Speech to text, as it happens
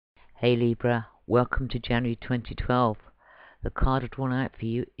Hey Libra, welcome to January 2012. The card drawn out for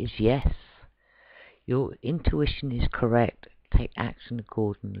you is yes. Your intuition is correct. Take action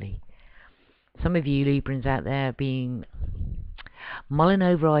accordingly. Some of you Librans out there are mulling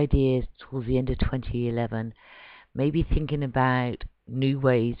over ideas towards the end of 2011, maybe thinking about new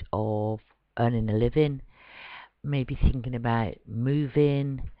ways of earning a living, maybe thinking about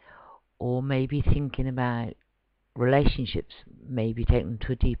moving, or maybe thinking about relationships, maybe take them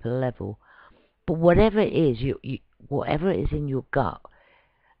to a deeper level. But whatever it is, whatever is in your gut,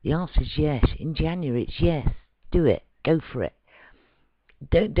 the answer is yes. In January, it's yes. Do it. Go for it.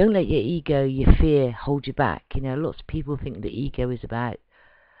 Don't let your ego, your fear hold you back. You know, lots of people think the ego is about,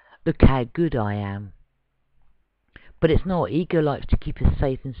 look how good I am. But it's not. Ego likes to keep us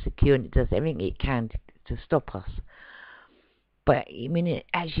safe and secure, and it does everything it can to stop us. But I mean,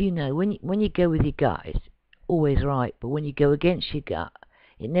 as you know, when you go with your gut, it's always right. But when you go against your gut,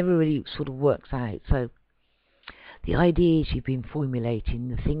 it never really sort of works out. So the ideas you've been formulating,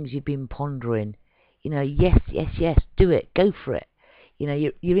 the things you've been pondering, you know, yes, do it, go for it. You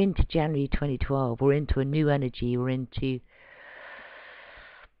know, you're into January 2012, we're into a new energy, we're into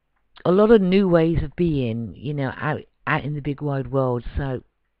a lot of new ways of being, you know, out in the big wide world. So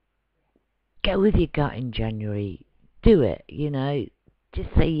go with your gut in January, do it, you know, just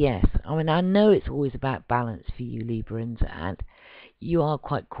say yes. I mean, I know it's always about balance for you Librans, and you are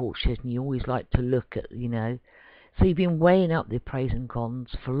quite cautious and you always like to look at, you know, so you've been weighing up the pros and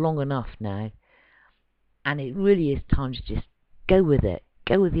cons for long enough now, and it really is time to just go with it.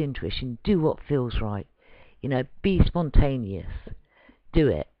 Go with the intuition. Do what feels right. You know, be spontaneous. Do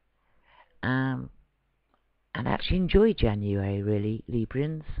it. And actually enjoy January, really,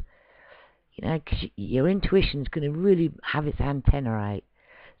 Librans. You know, because your intuition is going to really have its antenna out.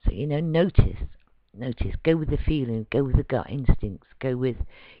 So, you know, notice. Go with the feeling. Go with the gut instincts. Go with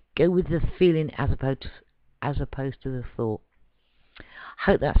the feeling as opposed to the thought.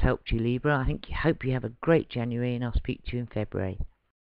 Hope that's helped you, Libra. Hope you have a great January, and I'll speak to you in February.